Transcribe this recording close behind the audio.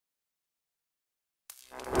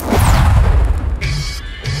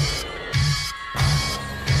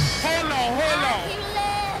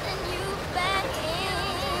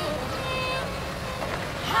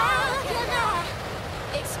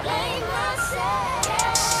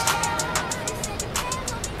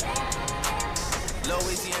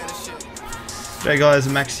G'day guys,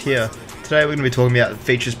 Max here. Today we're going to be talking about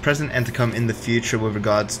features present and to come in the future with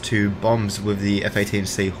regards to bombs with the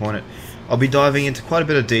F18C Hornet. I'll be diving into quite a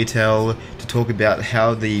bit of detail to talk about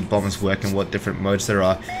how the bombs work and what different modes there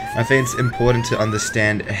are. I think it's important to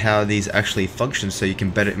understand how these actually function so you can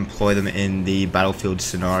better employ them in the battlefield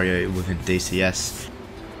scenario within DCS.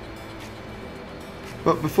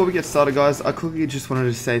 But before we get started guys, I quickly just wanted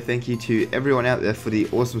to say thank you to everyone out there for the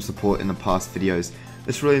awesome support in the past videos.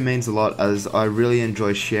 This really means a lot as I really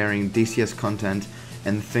enjoy sharing DCS content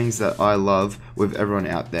and things that I love with everyone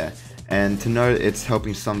out there. And to know it's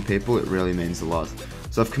helping some people, it really means a lot.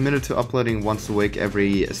 So I've committed to uploading once a week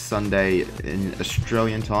every Sunday in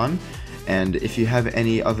Australian time. And if you have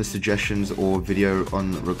any other suggestions or video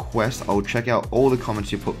on request, I'll check out all the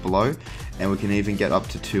comments you put below and we can even get up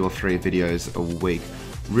to 2 or 3 videos a week.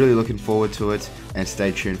 Really looking forward to it and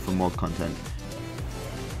stay tuned for more content.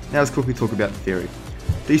 Now let's quickly talk about the theory.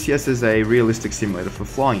 DCS is a realistic simulator for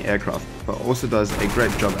flying aircraft, but also does a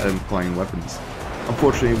great job at employing weapons.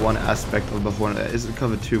 Unfortunately, one aspect of the Hornet that isn't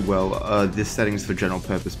covered too well are the settings for general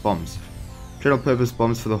purpose bombs. General purpose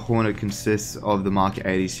bombs for the Hornet consists of the Mark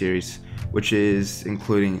 80 series, which is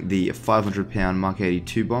including the 500 pound Mark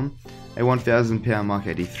 82 bomb, a 1000 pound Mark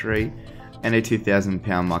 83, and a 2000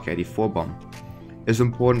 pound Mark 84 bomb. It's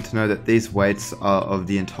important to know that these weights are of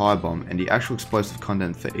the entire bomb and the actual explosive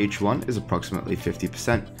content for each one is approximately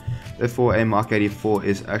 50%. Therefore, a Mark 84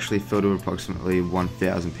 is actually filled with approximately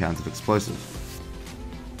 1000 pounds of explosive.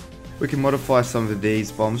 We can modify some of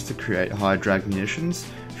these bombs to create high drag munitions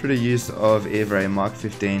through the use of either a Mark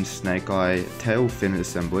 15 Snake Eye tail fin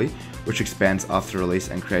assembly, which expands after release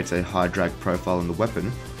and creates a high drag profile in the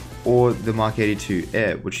weapon, or the Mark 82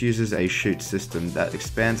 Air, which uses a chute system that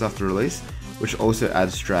expands after release, which also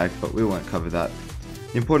adds drag, but we won't cover that.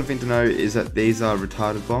 The important thing to know is that these are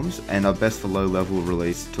retarded bombs and are best for low level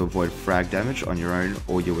release to avoid frag damage on your own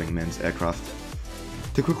or your wingman's aircraft.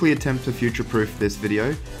 To quickly attempt to future proof this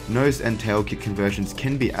video, nose and tail kit conversions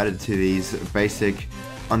can be added to these basic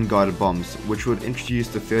unguided bombs, which would introduce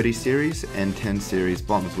the 30 series and 10 series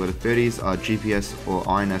bombs, where the 30s are GPS or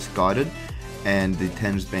INS guided and the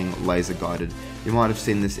 10s being laser guided. You might have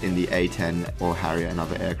seen this in the A10 or Harrier and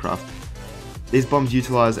other aircraft. These bombs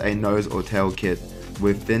utilize a nose or tail kit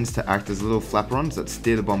with fins to act as little flaperons that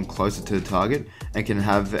steer the bomb closer to the target and can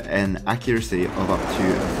have an accuracy of up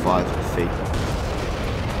to 5 feet.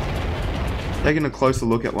 Taking a closer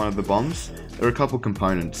look at one of the bombs, there are a couple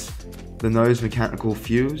components: the nose mechanical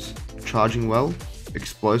fuse, charging well,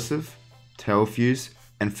 explosive, tail fuse,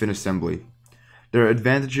 and fin assembly. There are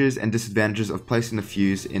advantages and disadvantages of placing the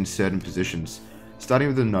fuse in certain positions. Starting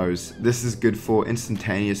with the nose, this is good for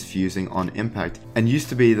instantaneous fusing on impact and used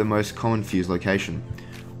to be the most common fuse location.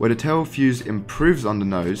 Where the tail fuse improves on the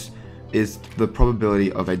nose is the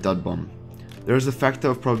probability of a dud bomb. There is a factor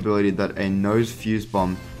of probability that a nose fuse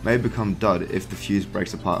bomb may become dud if the fuse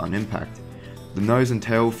breaks apart on impact. The nose and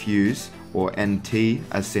tail fuse, or NT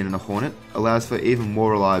as seen in a Hornet, allows for even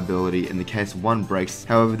more reliability in the case one breaks,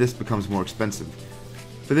 however this becomes more expensive.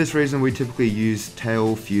 For this reason we typically use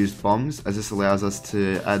tail fused bombs, as this allows us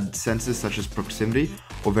to add sensors such as proximity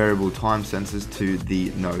or variable time sensors to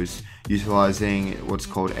the nose, utilizing what's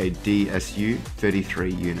called a DSU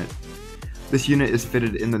 33 unit. This unit is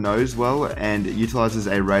fitted in the nose well and it utilizes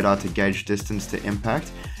a radar to gauge distance to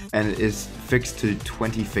impact, and it is fixed to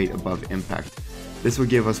 20 feet above impact. This will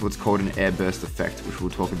give us what's called an airburst effect, which we'll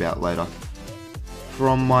talk about later.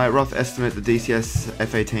 From my rough estimate, the DCS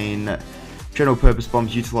F18 general purpose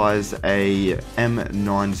bombs utilize a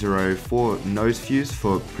M904 nose fuse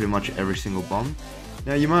for pretty much every single bomb.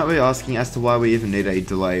 Now you might be asking as to why we even need a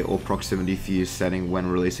delay or proximity fuse setting when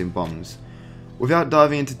releasing bombs. Without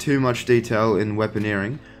diving into too much detail in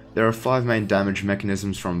weaponeering, there are 5 main damage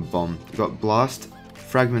mechanisms from a bomb. We've got blast,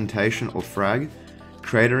 fragmentation or frag,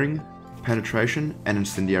 cratering, penetration, and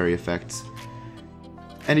incendiary effects.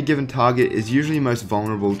 Any given target is usually most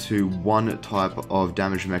vulnerable to one type of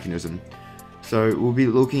damage mechanism, so we'll be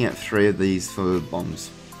looking at 3 of these for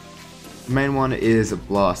bombs. The main one is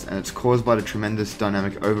blast, and it's caused by the tremendous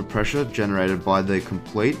dynamic overpressure generated by the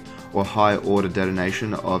complete or high order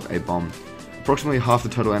detonation of a bomb. Approximately half the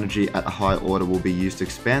total energy at a high order will be used to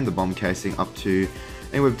expand the bomb casing up to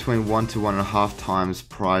anywhere between 1 to 1.5 times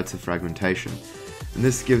prior to fragmentation, and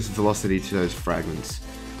this gives velocity to those fragments.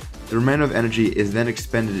 The remainder of energy is then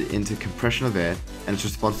expended into compression of air and is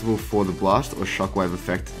responsible for the blast or shockwave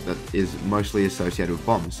effect that is mostly associated with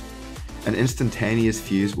bombs. An instantaneous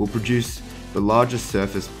fuse will produce the largest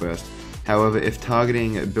surface burst. However, if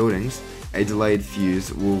targeting buildings, a delayed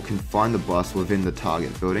fuse will confine the blast within the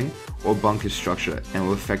target building or bunker structure and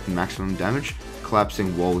will affect maximum damage,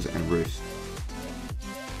 collapsing walls and roofs.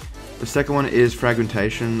 The second one is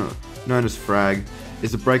fragmentation, known as frag,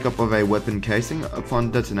 is the breakup of a weapon casing upon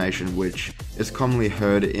detonation, which is commonly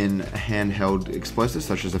heard in handheld explosives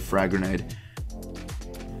such as a frag grenade.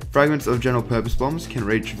 Fragments of general purpose bombs can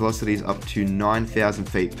reach velocities up to 9,000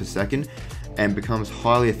 feet per second and becomes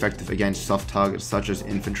highly effective against soft targets such as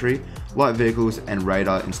infantry, light vehicles and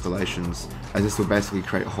radar installations, as this will basically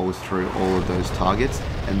create holes through all of those targets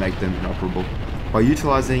and make them inoperable. By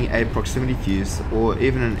utilizing a proximity fuse or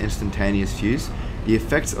even an instantaneous fuse, the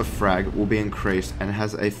effects of frag will be increased and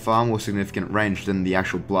has a far more significant range than the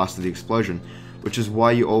actual blast of the explosion, which is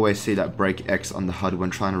why you always see that break X on the HUD when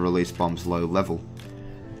trying to release bombs low level.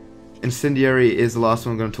 Incendiary is the last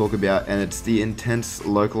one I'm going to talk about, and it's the intense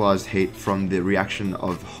localized heat from the reaction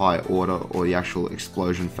of high order or the actual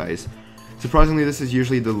explosion phase. Surprisingly, this is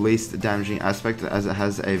usually the least damaging aspect as it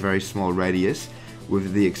has a very small radius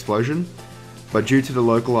with the explosion, but due to the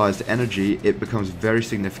localized energy, it becomes very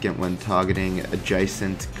significant when targeting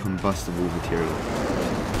adjacent combustible material.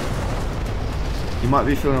 You might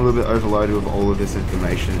be feeling a little bit overloaded with all of this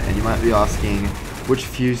information, and you might be asking, which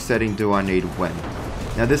fuse setting do I need when?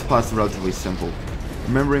 Now this part's relatively simple.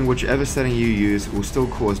 Remembering whichever setting you use will still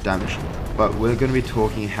cause damage, but we're going to be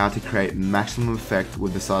talking how to create maximum effect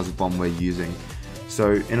with the size of bomb we're using.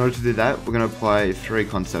 So in order to do that, we're going to apply three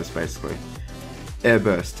concepts basically. Air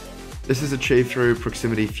burst. This is achieved through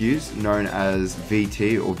proximity fuse known as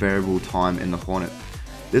VT or variable time in the Hornet.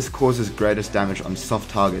 This causes greatest damage on soft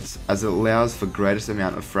targets as it allows for greatest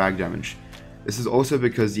amount of frag damage. This is also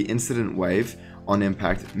because the incident wave on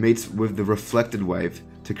impact meets with the reflected wave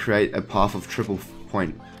to create a path of triple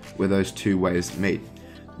point where those two waves meet.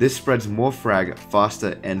 This spreads more frag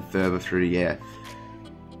faster and further through the air.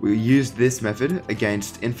 We use this method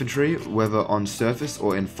against infantry, whether on surface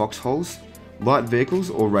or in foxholes, light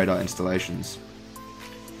vehicles or radar installations.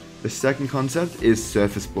 The second concept is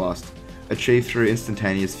surface blast, achieved through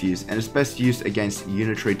instantaneous fuse, and is best used against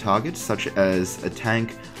unitary targets such as a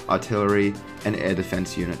tank, artillery and air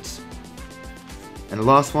defense units. And the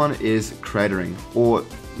last one is cratering, or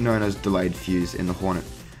known as delayed fuse in the Hornet.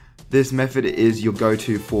 This method is your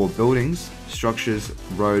go-to for buildings, structures,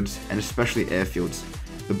 roads, and especially airfields.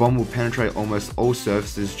 The bomb will penetrate almost all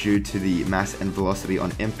surfaces due to the mass and velocity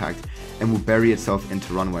on impact and will bury itself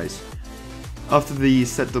into runways. After the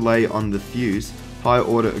set delay on the fuse, high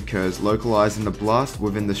order occurs, localizing the blast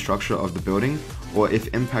within the structure of the building, or if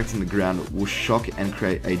impacting the ground will shock and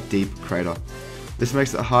create a deep crater. This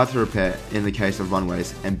makes it hard to repair in the case of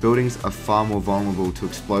runways, and buildings are far more vulnerable to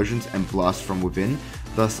explosions and blasts from within,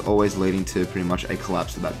 thus always leading to pretty much a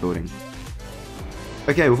collapse of that building.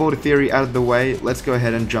 Okay, with all the theory out of the way, let's go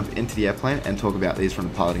ahead and jump into the airplane and talk about these from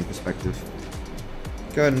the piloting perspective.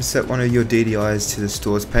 Go ahead and set one of your DDIs to the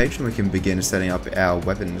stores page and we can begin setting up our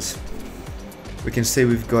weapons. We can see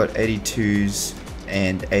we've got 82s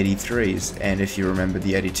and 83s, and if you remember,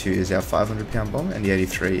 the 82 is our 500 pound bomb and the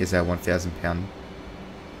 83 is our 1000 pound.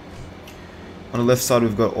 On the left side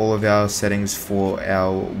we've got all of our settings for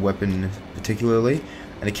our weapon particularly,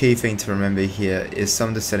 and a key thing to remember here is some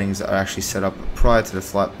of the settings are actually set up prior to the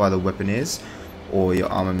flight by the weaponeers or your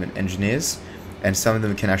armament engineers, and some of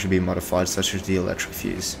them can actually be modified, such as the electric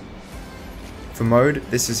fuse. For mode,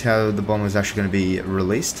 this is how the bomb is actually going to be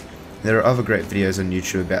released. There are other great videos on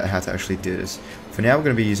YouTube about how to actually do this. For now we're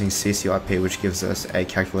going to be using CCIP, which gives us a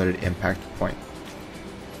calculated impact point.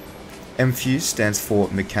 MFUZ stands for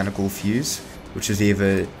mechanical fuse, which is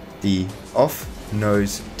either the off,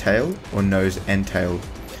 nose, tail or nose and tail.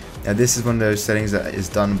 Now this is one of those settings that is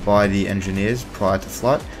done by the engineers prior to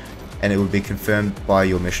flight, and it will be confirmed by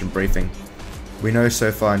your mission briefing. We know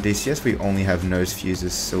so far in DCS we only have nose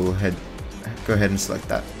fuses, so we'll go ahead and select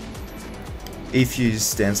that. EFUZ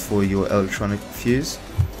stands for your electronic fuse,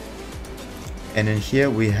 and in here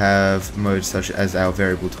we have modes such as our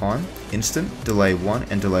variable time, instant, delay 1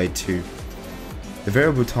 and delay 2. The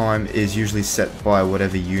variable time is usually set by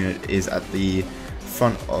whatever unit is at the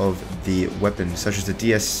front of the weapon, such as the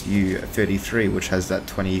DSU-33, which has that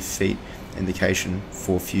 20 feet indication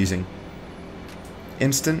for fusing.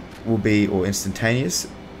 Instant will be, or instantaneous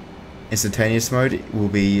mode will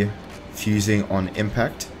be fusing on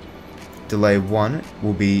impact. Delay 1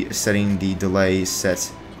 will be setting the delay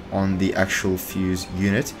set on the actual fuse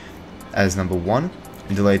unit as number 1,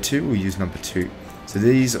 and delay 2 will use number 2. So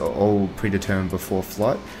these are all predetermined before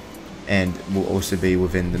flight and will also be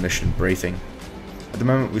within the mission briefing. At the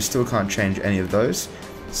moment we still can't change any of those,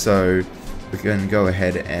 so we can go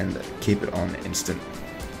ahead and keep it on instant.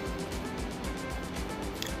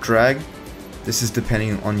 Drag, this is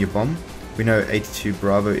depending on your bomb. We know 82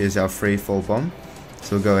 Bravo is our free fall bomb,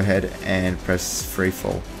 so we'll go ahead and press free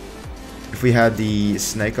fall. If we had the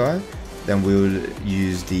snake eye, then we would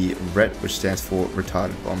use the RET, which stands for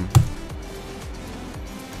retarded bomb.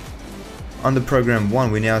 Under program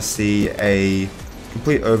 1, we now see a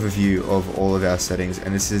complete overview of all of our settings,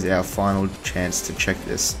 and this is our final chance to check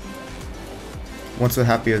this. Once we're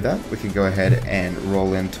happy with that, we can go ahead and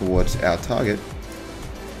roll in towards our target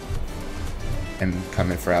and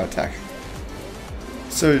come in for our attack.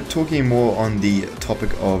 So talking more on the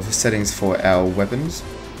topic of settings for our weapons,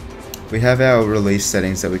 we have our release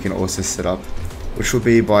settings that we can also set up, which will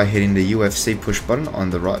be by hitting the UFC push button on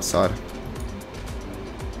the right side.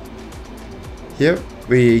 Here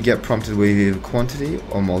we get prompted with either quantity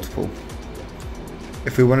or multiple.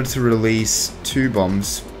 If we wanted to release 2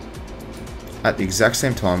 bombs at the exact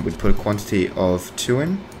same time, we'd put a quantity of 2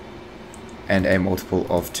 in and a multiple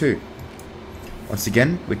of 2. Once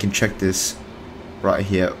again, we can check this right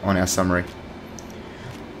here on our summary.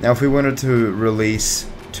 Now if we wanted to release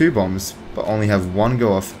 2 bombs but only have 1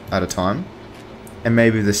 go off at a time, and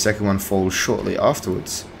maybe the second one falls shortly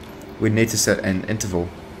afterwards, we'd need to set an interval.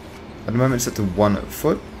 At the moment it's set to 1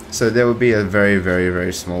 foot, so there would be a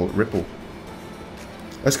very small ripple.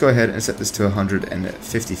 Let's go ahead and set this to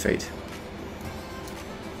 150 feet.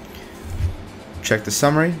 Check the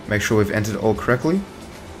summary, make sure we've entered all correctly.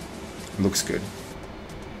 Looks good.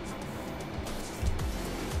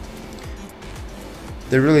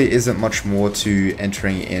 There really isn't much more to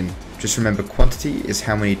entering in. Just remember, quantity is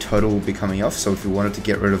how many total will be coming off, so if we wanted to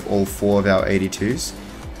get rid of all 4 of our 82s,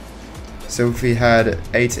 so if we had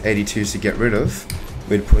 8 82s to get rid of,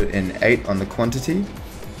 we'd put in 8 on the quantity, and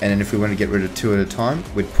then if we want to get rid of 2 at a time,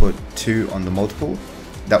 we'd put 2 on the multiple.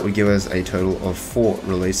 That would give us a total of 4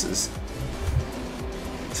 releases.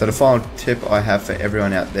 So the final tip I have for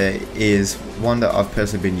everyone out there is one that I've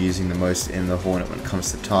personally been using the most in the Hornet when it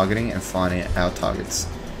comes to targeting and finding our targets.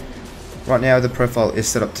 Right now the profile is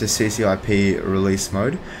set up to CCIP release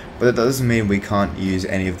mode, but that doesn't mean we can't use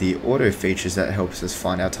any of the auto features that helps us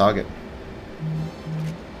find our target.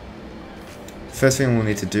 First thing we'll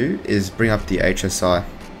need to do is bring up the HSI.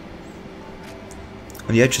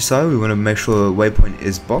 On the HSI we want to make sure the waypoint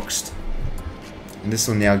is boxed, and this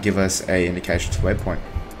will now give us an indication to waypoint.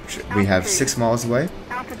 We have 6 miles away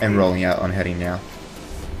and rolling out on heading now.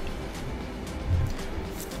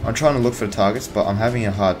 I'm trying to look for the targets, but I'm having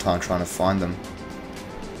a hard time trying to find them.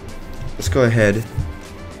 Let's go ahead,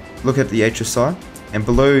 look at the HSI, and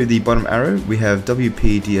below the bottom arrow we have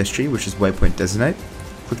WPDSG, which is waypoint designate.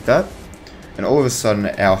 Click that, and all of a sudden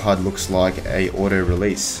our HUD looks like a auto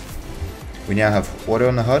release. We now have auto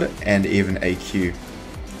on the HUD and even a queue.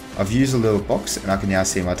 I've used a little box and I can now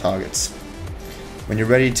see my targets. When you're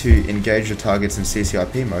ready to engage your targets in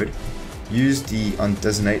CCIP mode, use the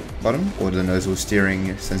undesignate button or the nozzle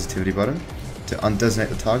steering sensitivity button to undesignate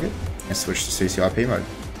the target and switch to CCIP mode.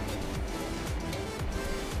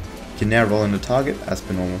 You can now roll in the target as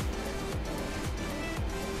per normal.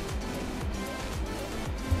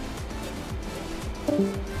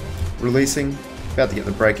 Releasing, about to get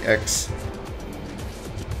the break X,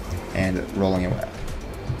 and rolling away.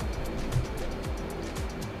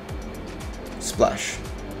 Splash.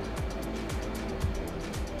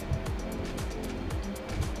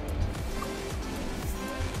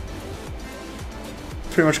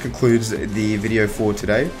 Pretty much concludes the video for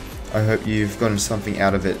today. I hope you've gotten something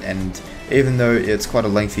out of it, and even though it's quite a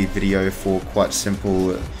lengthy video for quite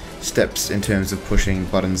simple steps in terms of pushing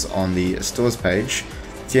buttons on the stores page,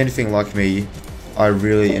 if you're anything like me, I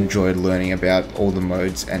really enjoyed learning about all the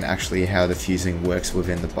modes and actually how the fusing works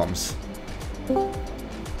within the bombs.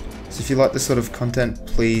 So if you like this sort of content,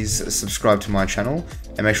 please subscribe to my channel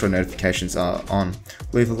and make sure notifications are on.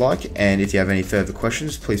 Leave a like, and if you have any further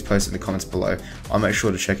questions, please post in the comments below. I'll make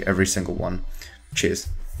sure to check every single one. Cheers.